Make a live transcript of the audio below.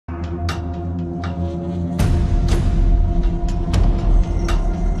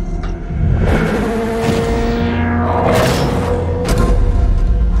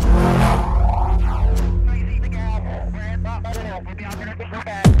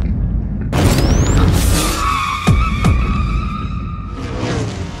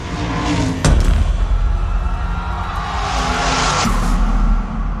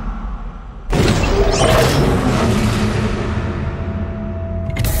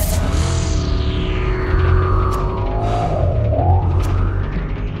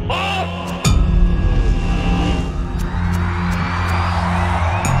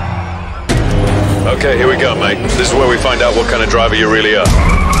Okay, here we go, mate. This is where we find out what kind of driver you really are.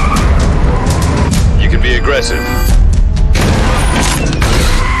 You can be aggressive.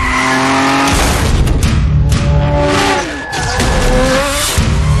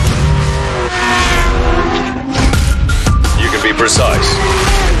 You can be precise.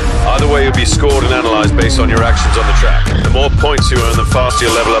 Either way, you'll be scored and analyzed based on your actions on the track. The more points you earn, the faster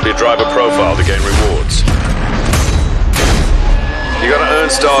you level up your driver profile to gain rewards. You gotta earn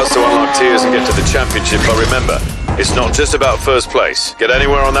stars to unlock tiers and get to the championship, but remember, it's not just about first place. Get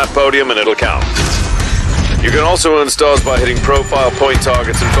anywhere on that podium and it'll count. You can also earn stars by hitting profile, point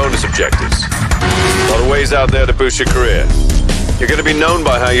targets, and bonus objectives. A lot of ways out there to boost your career. You're gonna be known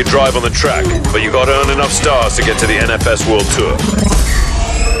by how you drive on the track, but you gotta earn enough stars to get to the NFS World Tour.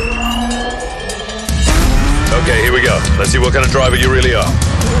 Okay, here we go. Let's see what kind of driver you really are.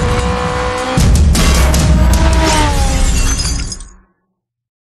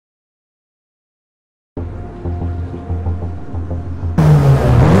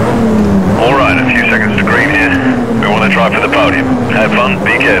 Alright, a few seconds to green here. We want to try for the podium. Have fun,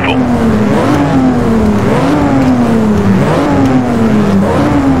 be careful.